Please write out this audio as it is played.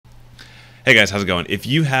Hey guys, how's it going? If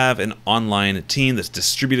you have an online team that's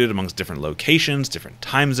distributed amongst different locations, different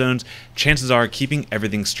time zones, chances are keeping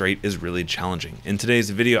everything straight is really challenging. In today's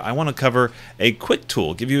video, I want to cover a quick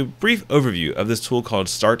tool, give you a brief overview of this tool called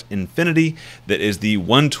Start Infinity that is the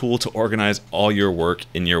one tool to organize all your work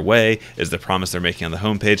in your way, is the promise they're making on the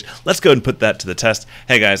homepage. Let's go ahead and put that to the test.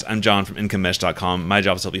 Hey guys, I'm John from IncomeMesh.com. My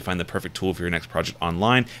job is to help you find the perfect tool for your next project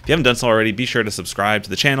online. If you haven't done so already, be sure to subscribe to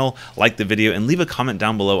the channel, like the video, and leave a comment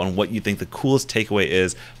down below on what you think the coolest takeaway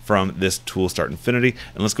is from this tool, Start Infinity.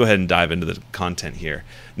 And let's go ahead and dive into the content here.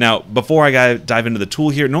 Now, before I dive into the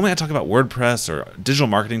tool here, normally I talk about WordPress or digital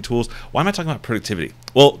marketing tools. Why am I talking about productivity?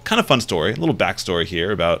 Well, kind of fun story, a little backstory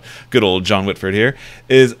here about good old John Whitford here,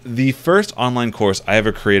 is the first online course I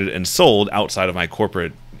ever created and sold outside of my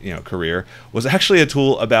corporate career was actually a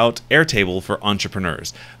tool about Airtable for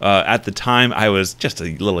entrepreneurs. At the time, I was just a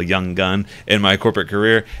little young gun in my corporate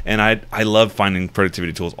career, and I love finding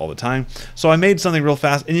productivity tools all the time. So I made something real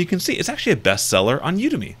fast, and you can see it's actually a bestseller on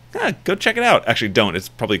Udemy. Yeah, go check it out. Actually, don't. It's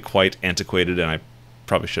probably quite antiquated, and I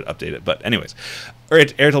probably should update it. But anyways,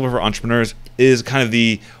 Airtable for entrepreneurs is kind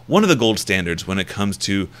of one of the gold standards when it comes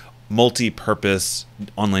to multi-purpose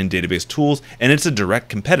online database tools, and it's a direct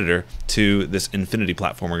competitor to this Infinity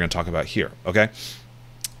platform we're going to talk about here. Okay,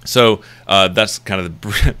 so that's kind of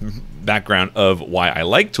the background of why I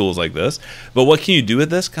like tools like this. But what can you do with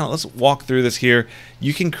this? Let's walk through this here.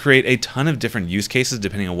 You can create a ton of different use cases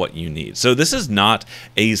depending on what you need. So this is not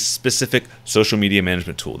a specific social media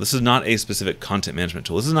management tool. This is not a specific content management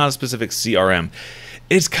tool. This is not a specific CRM.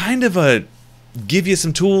 It's kind of a give you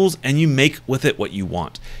some tools and you make with it what you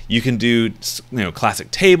want. You can do classic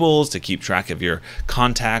tables to keep track of your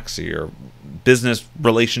contacts or your business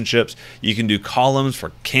relationships. You can do columns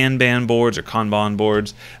for Kanban boards or Kanban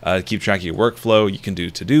boards to keep track of your workflow. You can do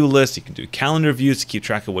to-do lists. You can do calendar views to keep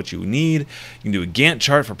track of what you need. You can do a Gantt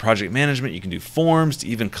chart for project management. You can do forms to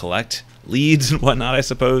even collect leads and whatnot, I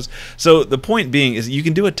suppose. So the point being is you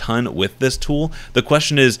can do a ton with this tool. The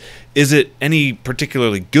question is it any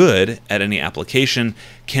particularly good at any application?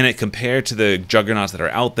 Can it compare to the juggernauts that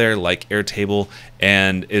are out there like Airtable?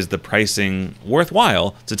 And is the pricing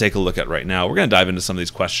worthwhile to take a look at right now? We're going to dive into some of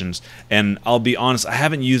these questions. And I'll be honest, I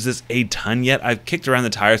haven't used this a ton yet. I've kicked around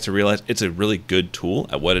the tires to realize it's a really good tool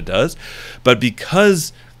at what it does. But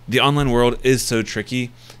because the online world is so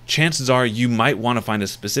tricky, chances are you might want to find a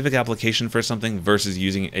specific application for something versus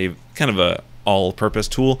using a kind of a all-purpose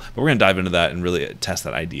tool. But we're going to dive into that and really test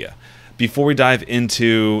that idea. Before we dive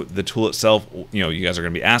into the tool itself, you guys are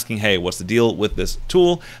going to be asking, hey, what's the deal with this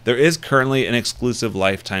tool? There is currently an exclusive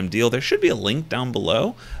lifetime deal. There should be a link down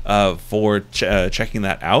below for checking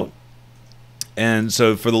that out. And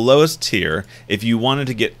so for the lowest tier, if you wanted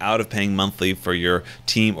to get out of paying monthly for your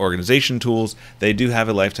team organization tools, they do have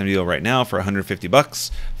a lifetime deal right now for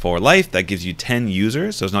 $150 for life. That gives you 10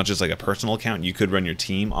 users. So it's not just like a personal account. You could run your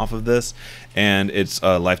team off of this, and it's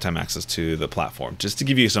lifetime access to the platform. Just to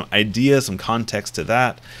give you some idea, some context to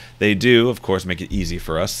that, they do, of course, make it easy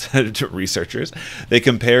for us researchers. They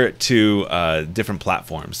compare it to different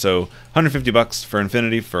platforms. So $150 for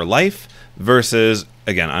Infinity for life versus,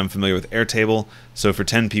 again, I'm familiar with Airtable, so for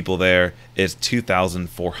 10 people there, it's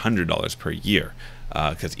 $2,400 per year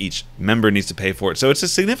because each member needs to pay for it. So it's a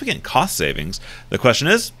significant cost savings. The question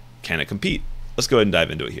is, can it compete? Let's go ahead and dive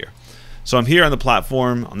into it here. So I'm here on the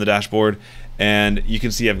platform, on the dashboard, and you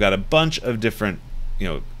can see I've got a bunch of different,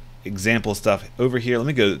 example stuff over here. Let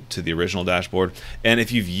me go to the original dashboard. And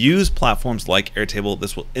if you've used platforms like Airtable,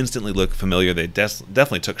 this will instantly look familiar. They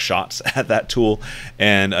definitely took shots at that tool,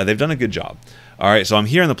 and they've done a good job. All right, so I'm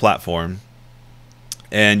here on the platform,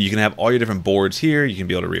 and you can have all your different boards here. You can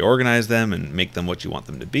be able to reorganize them and make them what you want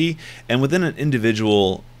them to be. And within an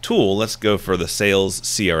individual tool, let's go for the sales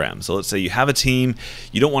CRM. So let's say you have a team,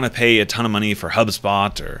 you don't want to pay a ton of money for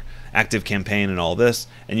HubSpot or ActiveCampaign and all this,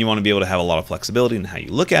 and you want to be able to have a lot of flexibility in how you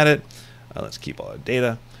look at it. Let's keep all our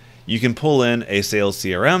data. You can pull in a sales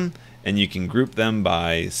CRM, and you can group them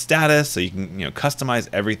by status, so you can customize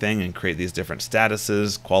everything and create these different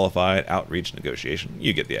statuses: qualified, outreach, negotiation.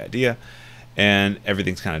 You get the idea. And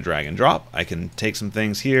everything's kind of drag and drop. I can take some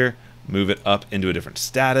things here, move it up into a different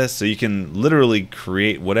status, so you can literally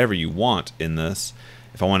create whatever you want in this.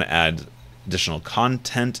 If I want to add additional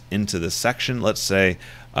content into this section, let's say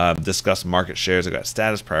discuss market shares. I've got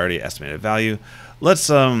status, priority, estimated value. Let's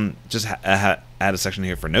just add a section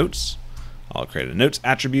here for notes. I'll create a notes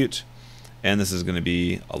attribute, and this is going to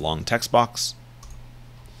be a long text box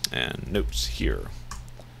and notes here.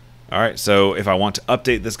 All right, so if I want to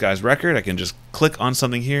update this guy's record, I can just click on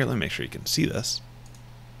something here. Let me make sure you can see this.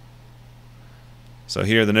 So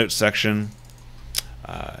here, the notes section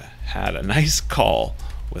had a nice call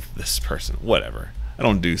with this person, whatever. I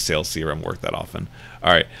don't do sales CRM work that often.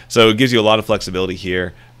 All right, so it gives you a lot of flexibility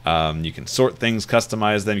here. You can sort things,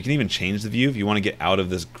 customize them. You can even change the view if you want to get out of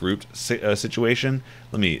this grouped situation.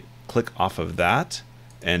 Let me click off of that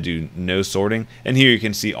and do no sorting. And here you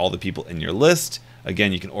can see all the people in your list.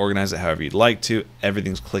 Again, you can organize it however you'd like to.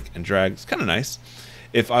 Everything's click and drag. It's kind of nice.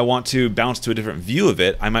 If I want to bounce to a different view of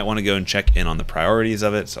it, I might want to go and check in on the priorities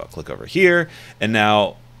of it. So I'll click over here. And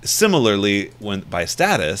now, similarly, when by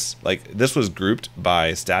status, like this was grouped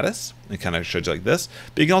by status. It kind of shows you like this.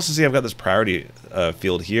 But you can also see I've got this priority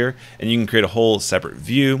field here. And you can create a whole separate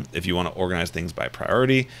view if you want to organize things by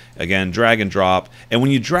priority. Again, drag and drop. And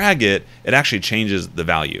when you drag it, it actually changes the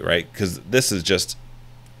value, right? Because this is just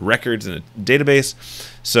records in a database.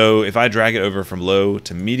 So if I drag it over from low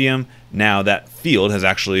to medium, now that field has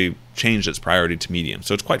actually changed its priority to medium.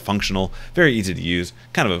 So it's quite functional, very easy to use,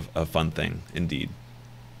 kind of a fun thing indeed.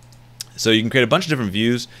 So you can create a bunch of different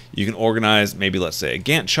views. You can organize maybe, let's say, a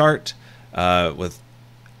Gantt chart with,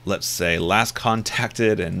 let's say, last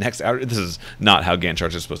contacted and next out. This is not how Gantt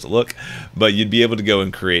charts are supposed to look, but you'd be able to go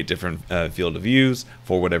and create different field of views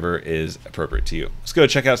for whatever is appropriate to you. Let's go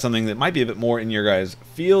check out something that might be a bit more in your guys'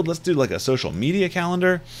 field. Let's do like a social media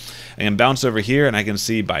calendar. I can bounce over here and I can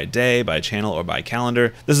see by day, by channel, or by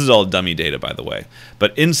calendar. This is all dummy data, by the way.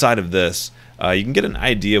 But inside of this, you can get an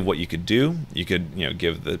idea of what you could do. You could,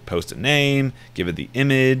 give the post a name, give it the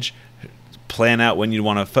image, plan out when you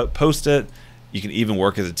want to post it. You can even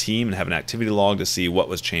work as a team and have an activity log to see what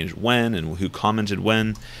was changed when and who commented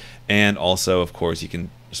when. And also, of course, you can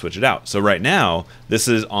switch it out. So right now, this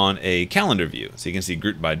is on a calendar view. So you can see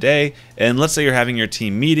grouped by day. And let's say you're having your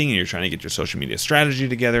team meeting and you're trying to get your social media strategy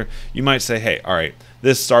together. You might say, hey, all right,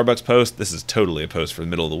 this Starbucks post, this is totally a post for the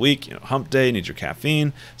middle of the week. Hump day, need your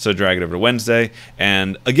caffeine. So drag it over to Wednesday.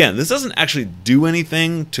 And again, this doesn't actually do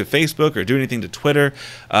anything to Facebook or do anything to Twitter.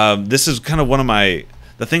 This is kind of one of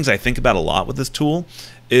the things I think about a lot with this tool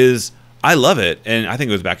is I love it. And I think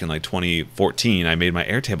it was back in like 2014, I made my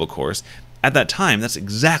Airtable course. At that time, that's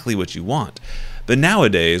exactly what you want. But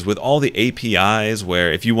nowadays, with all the APIs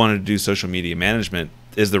where if you wanted to do social media management,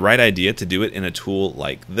 is the right idea to do it in a tool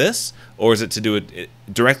like this? Or is it to do it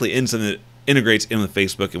directly in something that integrates in with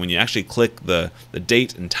Facebook, and when you actually click the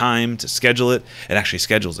date and time to schedule it, it actually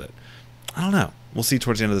schedules it? I don't know. We'll see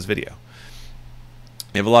towards the end of this video.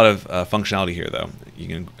 You have a lot of functionality here, though. You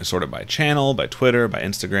can sort it by channel, by Twitter, by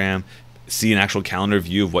Instagram, see an actual calendar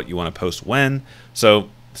view of what you want to post when. So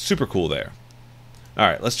super cool there. All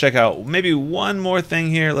right, let's check out maybe one more thing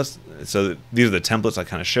here. So these are the templates I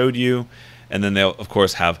kind of showed you. And then they'll, of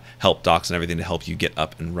course, have help docs and everything to help you get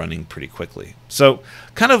up and running pretty quickly. So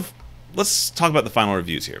let's talk about the final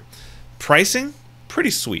reviews here. Pricing,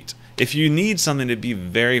 pretty sweet. If you need something to be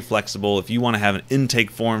very flexible, if you want to have an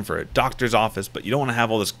intake form for a doctor's office, but you don't want to have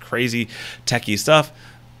all this crazy techie stuff,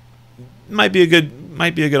 might be a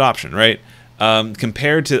good option, right?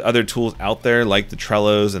 Compared to other tools out there like the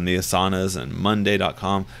Trellos and the Asanas and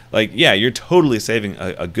Monday.com, yeah, you're totally saving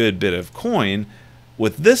a good bit of coin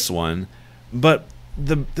with this one. But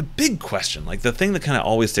the big question, the thing that kind of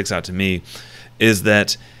always sticks out to me, is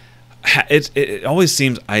that it always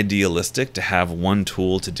seems idealistic to have one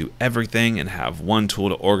tool to do everything and have one tool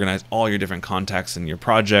to organize all your different contacts and your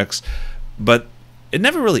projects, but it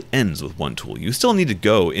never really ends with one tool. You still need to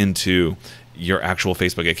go into your actual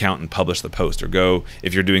Facebook account and publish the post, or go,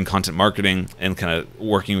 if you're doing content marketing and kind of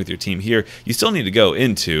working with your team here, you still need to go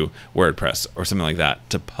into WordPress or something like that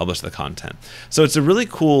to publish the content. So it's a really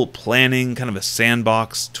cool planning, kind of a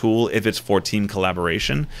sandbox tool if it's for team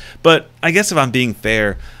collaboration. But I guess if I'm being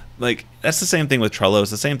fair, that's the same thing with Trello.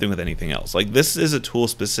 It's the same thing with anything else. This is a tool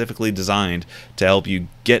specifically designed to help you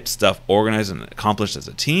get stuff organized and accomplished as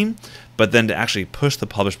a team, but then to actually push the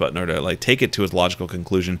publish button or to take it to its logical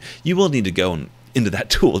conclusion, you will need to go into that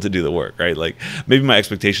tool to do the work, right? Maybe my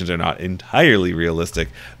expectations are not entirely realistic,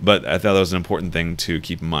 but I thought that was an important thing to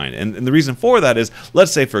keep in mind. And the reason for that is,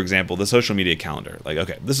 let's say, for example, the social media calendar.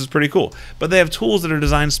 Okay, this is pretty cool, but they have tools that are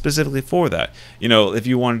designed specifically for that. If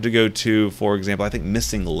you wanted to go to, for example, I think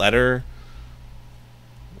missing letter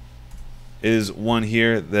is one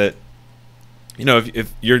here that,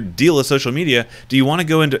 if your deal is social media, do you want to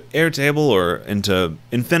go into Airtable or into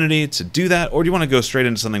Infinity to do that? Or do you want to go straight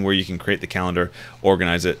into something where you can create the calendar,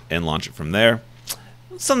 organize it, and launch it from there?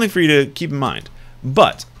 It's something for you to keep in mind.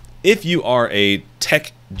 But if you are a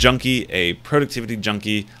tech junkie, a productivity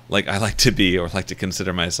junkie, like I like to be or like to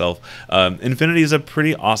consider myself, Infinity is a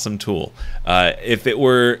pretty awesome tool. If it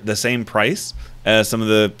were the same price as some of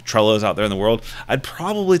the Trellos out there in the world, I'd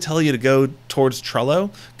probably tell you to go towards Trello,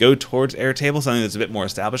 go towards Airtable, something that's a bit more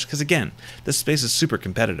established, because again, this space is super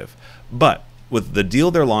competitive. But with the deal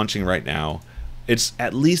they're launching right now, it's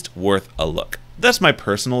at least worth a look. That's my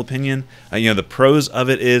personal opinion. The pros of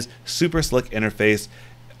it is super slick interface.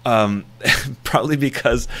 Probably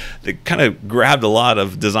because they kind of grabbed a lot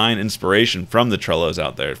of design inspiration from the Trellos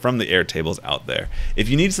out there, from the Airtables out there. If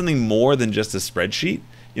you need something more than just a spreadsheet,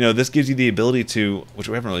 this gives you the ability to, which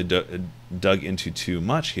we haven't really dug into too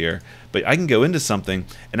much here, but I can go into something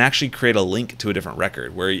and actually create a link to a different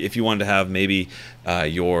record, where if you wanted to have maybe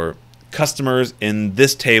your customers in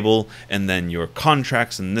this table and then your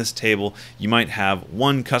contracts in this table, you might have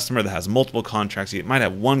one customer that has multiple contracts, you might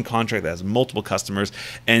have one contract that has multiple customers,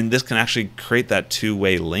 and this can actually create that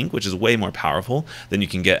two-way link, which is way more powerful than you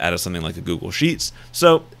can get out of something like a Google Sheets.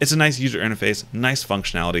 So it's a nice user interface, nice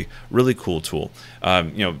functionality, really cool tool.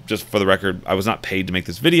 Just for the record, I was not paid to make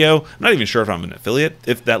this video. I'm not even sure if I'm an affiliate.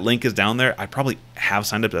 If that link is down there, I probably have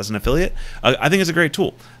signed up as an affiliate. I think it's a great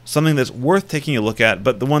tool, something that's worth taking a look at.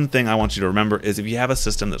 But the one thing I want you to remember is, if you have a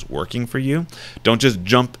system that's working for you, don't just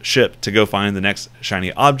jump ship to go find the next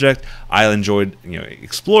shiny object. I enjoyed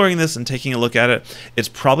exploring this and taking a look at it. It's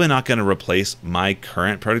probably not going to replace my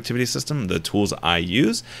current productivity system, the tools I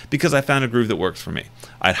use, because I found a groove that works for me.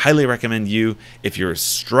 I'd highly recommend you, if you're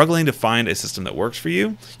struggling to find a system that works for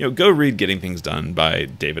you, go read Getting Things Done by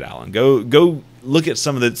David Allen. Go look at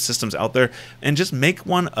some of the systems out there and just make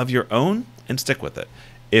one of your own and stick with it.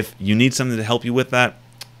 If you need something to help you with that,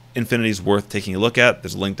 Infinity's worth taking a look at.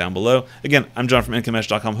 There's a link down below. Again, I'm John from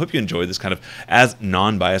IncomeMesh.com. Hope you enjoyed this kind of as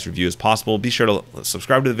non-biased review as possible. Be sure to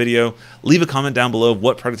subscribe to the video. Leave a comment down below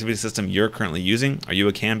what productivity system you're currently using. Are you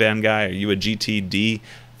a Kanban guy? Are you a GTD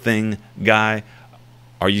thing guy?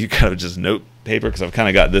 Are you kind of just note paper? Because I've kind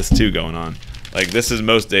of got this too going on. Like, this is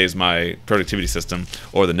most days my productivity system,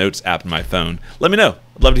 or the notes app in my phone. Let me know.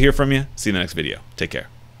 I'd love to hear from you. See you in the next video. Take care.